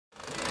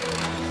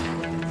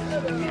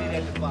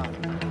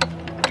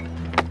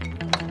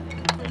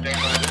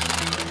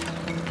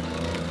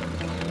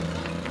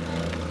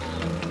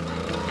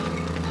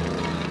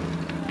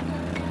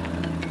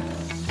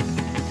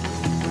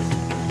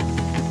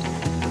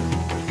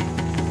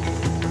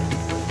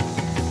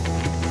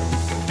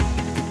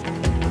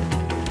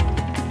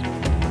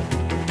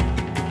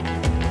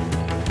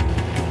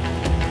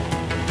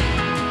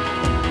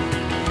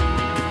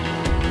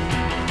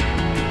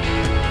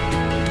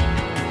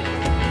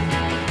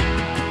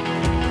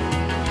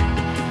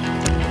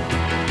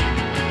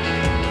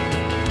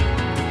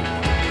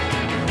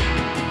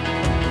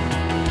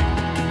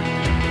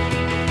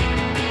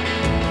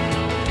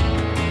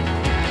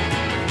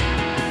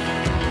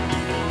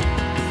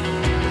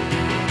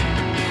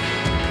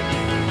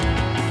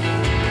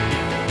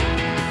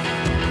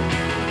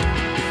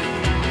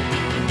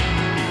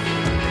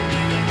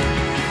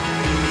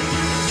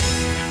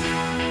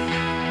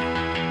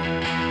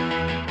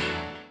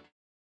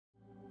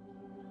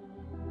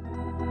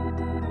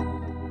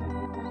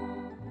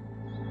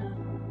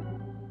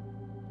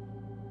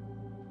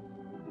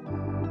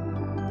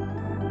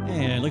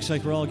And looks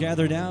like we're all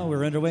gathered now.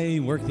 We're underway,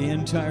 work the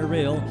entire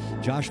rail.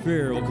 Josh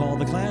Greer will call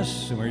the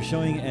class, and we're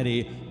showing at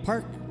a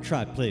park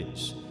trot,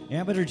 please.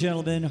 Amateur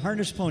gentlemen,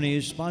 harness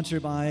ponies,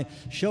 sponsored by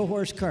Show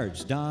Horse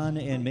Carts, Don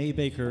and May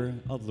Baker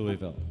of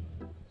Louisville.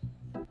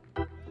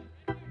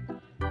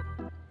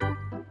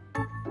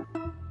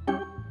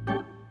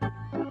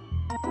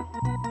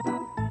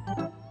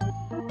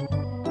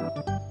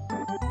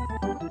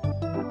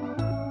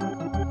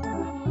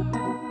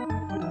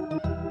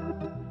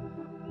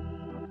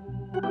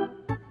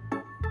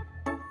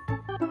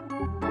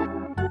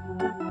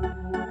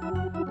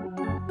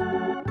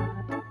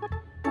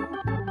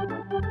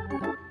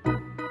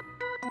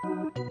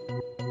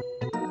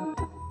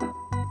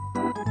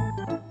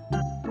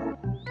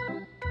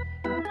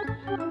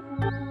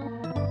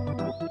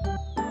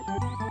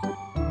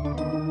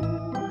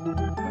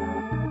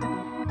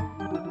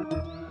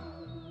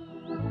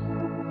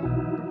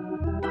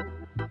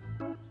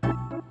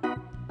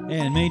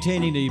 And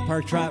maintaining the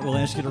park trot, we'll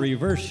ask you to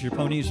reverse your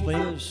ponies,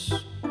 please.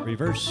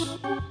 Reverse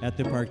at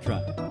the park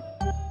trot.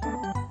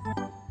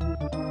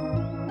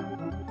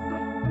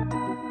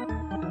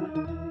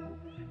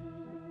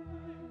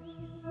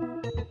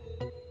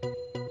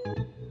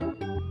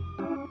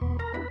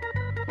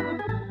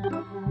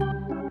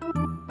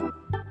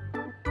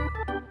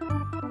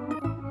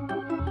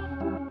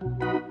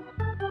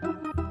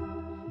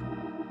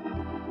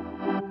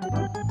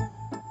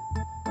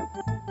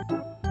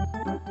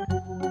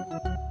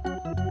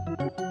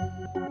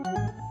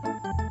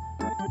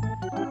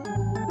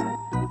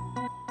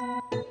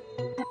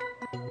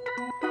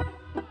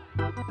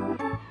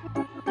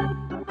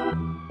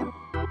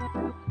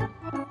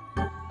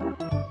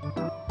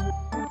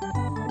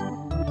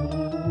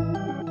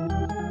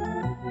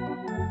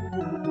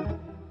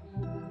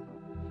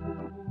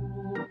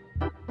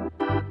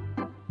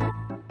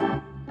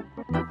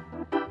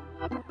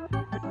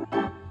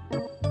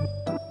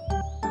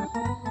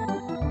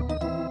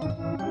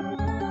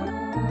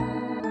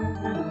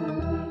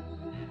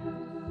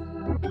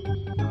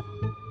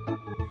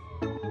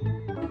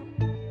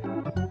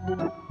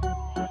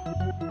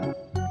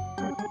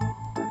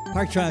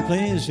 Park trot,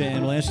 please,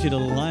 and we'll ask you to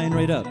line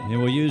right up. And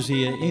we'll use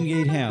the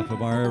in-gate half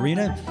of our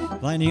arena,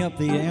 lining up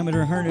the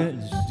amateur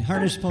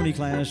harness pony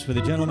class for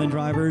the gentlemen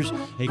drivers,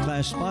 a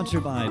class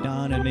sponsored by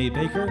Don and May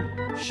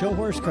Baker, Show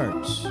Horse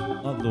Carts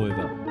of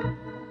Louisville.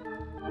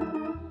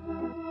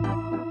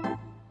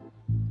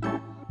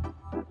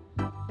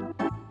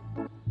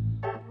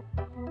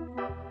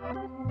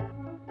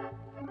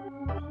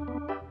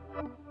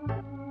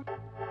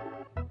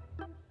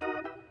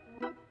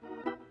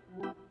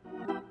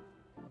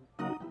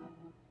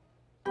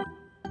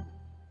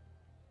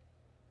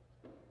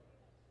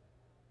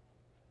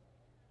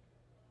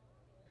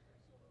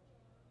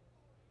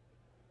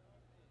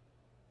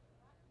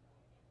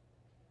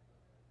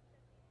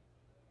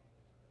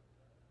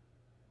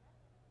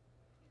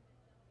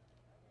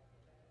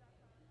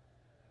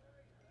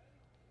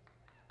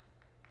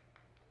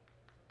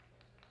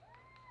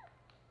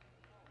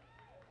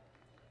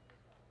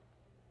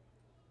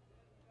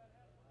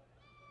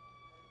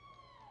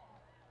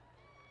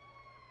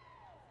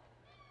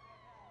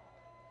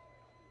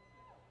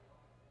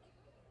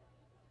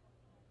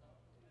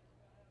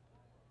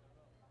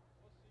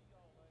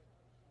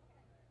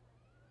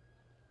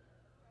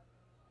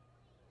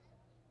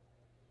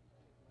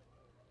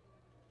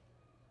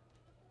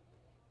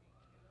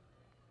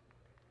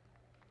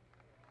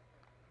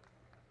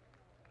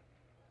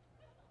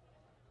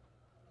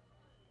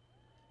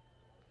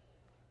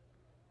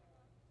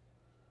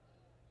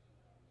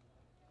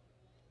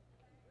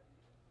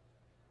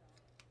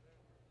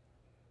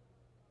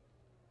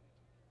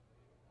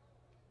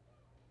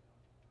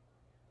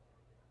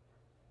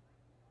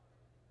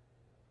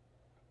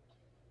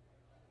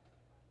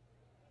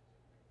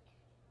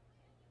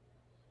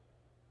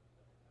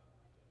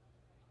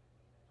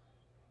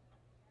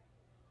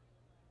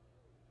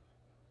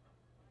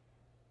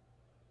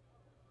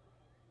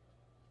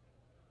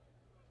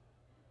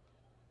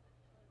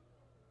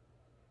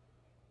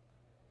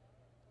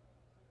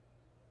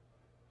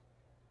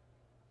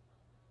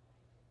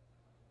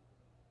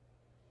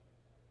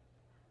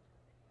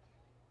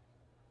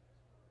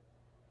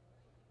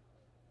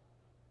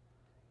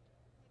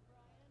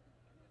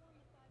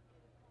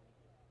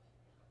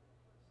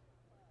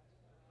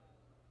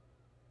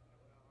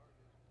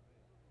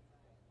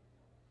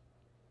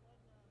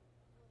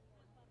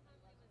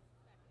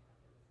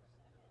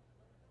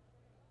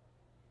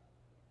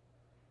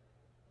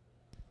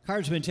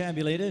 Cards have been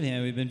tabulated,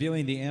 and we've been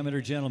viewing the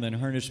Amateur Gentleman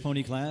Harness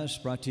Pony Class,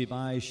 brought to you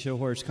by Show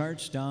Horse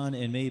Carts. Don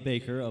and May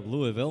Baker of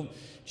Louisville,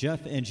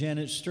 Jeff and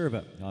Janet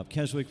Sturba of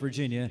Keswick,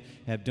 Virginia,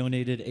 have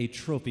donated a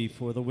trophy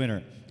for the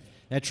winner.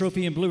 That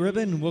trophy in blue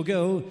ribbon will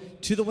go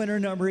to the winner,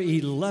 number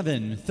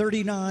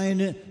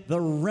 1139, the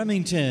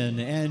Remington,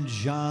 and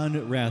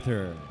John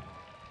Rather.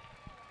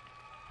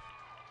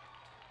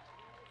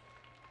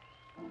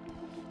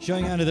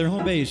 Showing out of their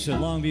home base at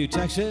Longview,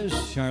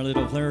 Texas, Charlotte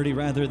O'Flaherty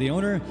Rather, the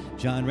owner,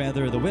 John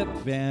Rather, the whip,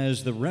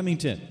 as the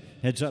Remington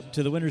heads up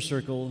to the winner's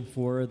circle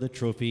for the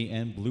trophy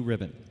and blue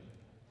ribbon.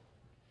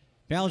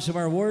 Balance of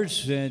our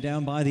awards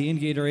down by the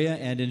in-gate area,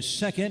 and in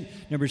second,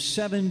 number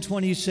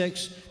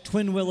 726,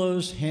 Twin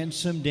Willows,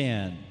 Handsome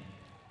Dan.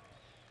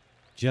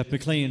 Jeff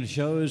McLean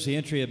shows the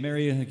entry of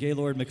Mary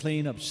Gaylord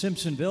McLean of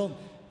Simpsonville,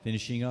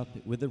 finishing up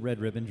with the red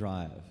ribbon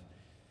drive.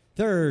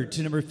 Third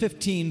to number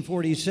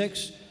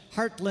 1546,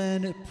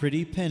 Heartland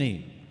Pretty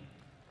Penny,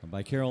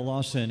 by Carol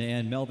Lawson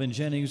and Melvin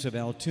Jennings of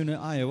Altoona,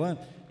 Iowa,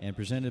 and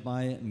presented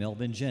by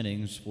Melvin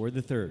Jennings for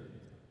the third.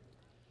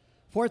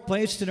 Fourth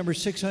place to number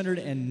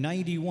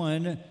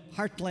 691,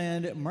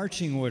 Heartland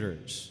Marching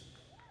Orders,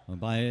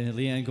 by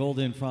Leanne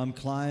Golden from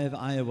Clive,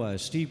 Iowa.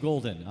 Steve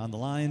Golden on the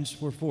lines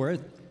for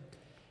fourth.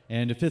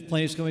 And fifth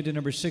place going to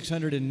number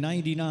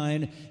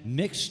 699,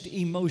 Mixed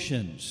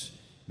Emotions.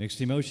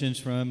 Mixed Emotions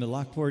from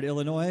Lockport,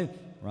 Illinois.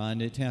 Ron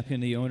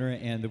Tapkin, the owner,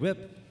 and the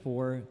whip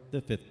for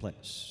the fifth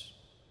place.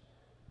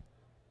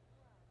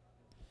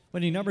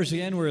 Winning numbers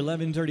again were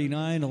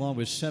 1139 along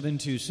with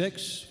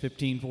 726,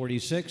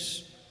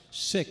 1546,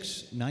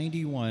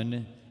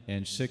 691,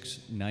 and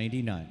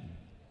 699.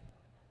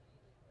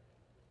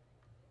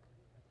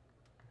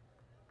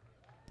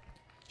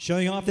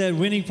 Showing off that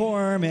winning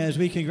form as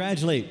we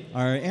congratulate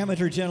our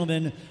Amateur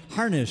Gentleman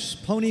Harness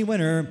Pony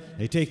winner.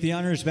 They take the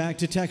honors back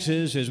to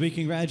Texas as we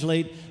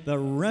congratulate the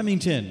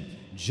Remington,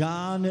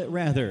 John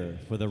Rather,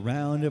 for the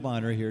round of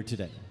honor here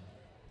today.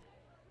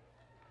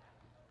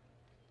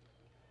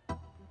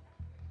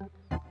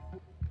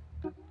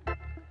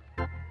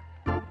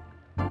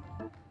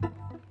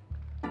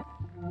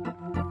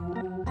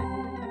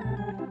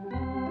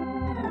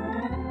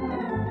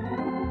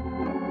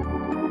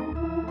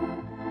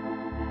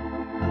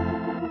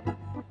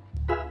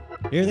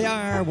 Here they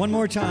are, one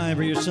more time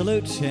for your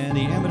salute, and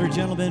the Amateur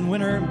Gentleman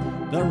winner,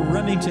 the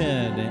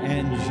Remington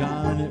and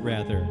John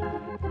Rather.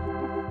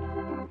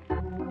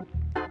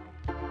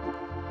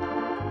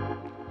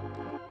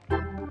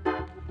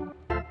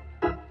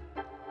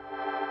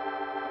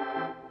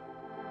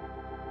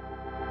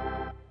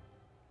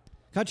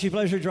 Country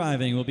Pleasure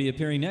Driving will be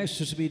appearing next.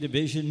 This will be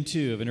Division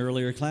 2 of an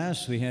earlier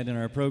class we had in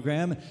our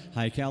program.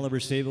 High Caliber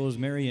Stables,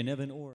 Mary and Evan Orr.